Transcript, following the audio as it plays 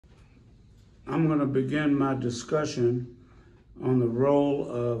I'm going to begin my discussion on the role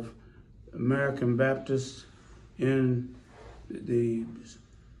of American Baptists in the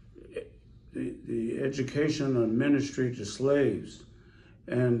education and ministry to slaves.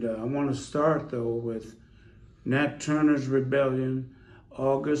 And I want to start, though, with Nat Turner's rebellion,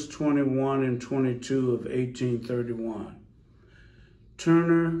 August 21 and 22 of 1831.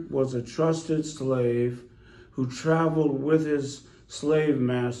 Turner was a trusted slave who traveled with his slave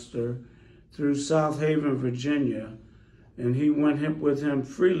master through South Haven, Virginia, and he went with him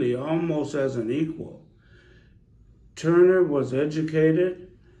freely, almost as an equal. Turner was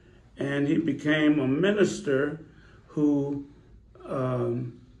educated, and he became a minister who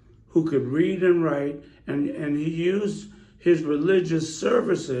could read and write, and he used his religious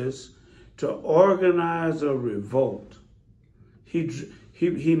services to organize a revolt.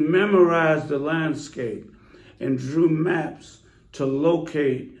 He memorized the landscape and drew maps to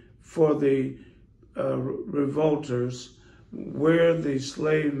locate for the revolters where the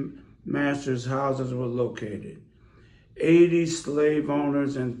slave masters' houses were located. 80 slave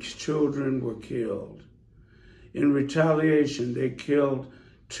owners and children were killed. In retaliation, they killed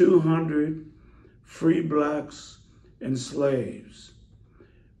 200 free blacks and slaves.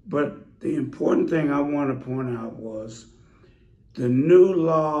 But the important thing I want to point out was the new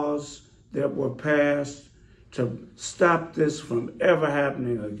laws that were passed to stop this from ever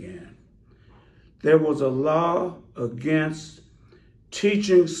happening again. There was a law against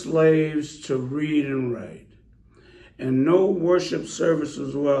teaching slaves to read and write, and no worship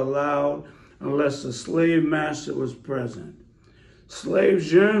services were allowed unless the slave master was present.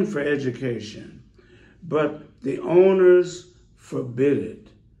 Slaves yearned for education, but the owners forbid it.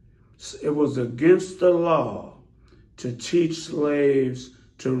 It was against the law to teach slaves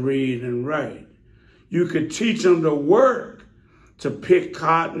to read and write. You could teach them to work, to pick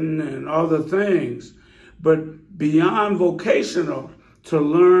cotton and other things, but beyond vocational, to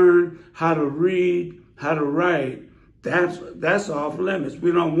learn how to read, how to write, that's off limits.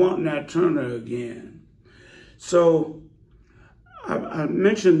 We don't want Nat Turner again. So I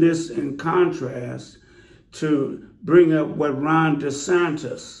mentioned this in contrast to bring up what Ron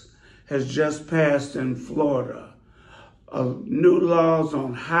DeSantis has just passed in Florida, new laws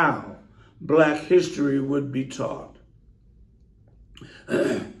on how Black history would be taught.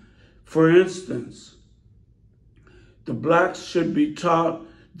 For instance, the blacks should be taught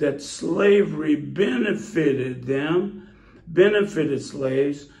that slavery benefited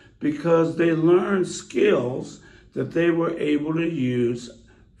slaves, because they learned skills that they were able to use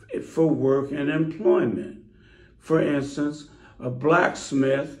for work and employment. For instance, a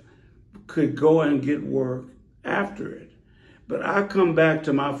blacksmith could go and get work after it. But I come back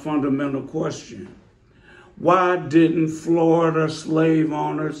to my fundamental question. Why didn't Florida slave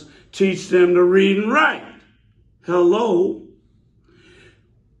owners teach them to read and write? Hello?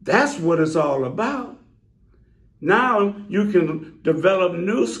 That's what it's all about. Now you can develop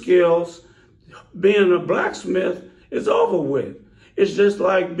new skills. Being a blacksmith is over with. It's just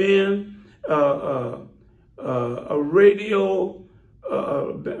like being a radio.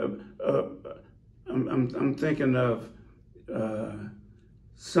 I'm thinking of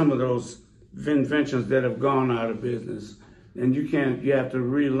some of those inventions that have gone out of business, and you have to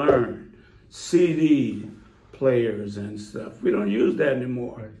relearn CD players and stuff. We don't use that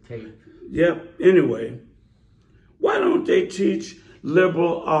anymore. Yep. Anyway, why don't they teach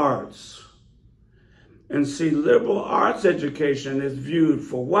liberal arts? And see, liberal arts education is viewed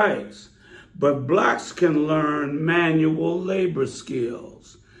for whites, but blacks can learn manual labor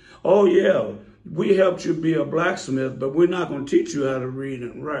skills. Oh yeah, we helped you be a blacksmith, but we're not going to teach you how to read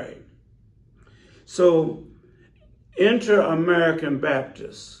and write. So enter American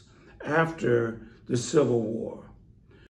Baptists after the Civil War.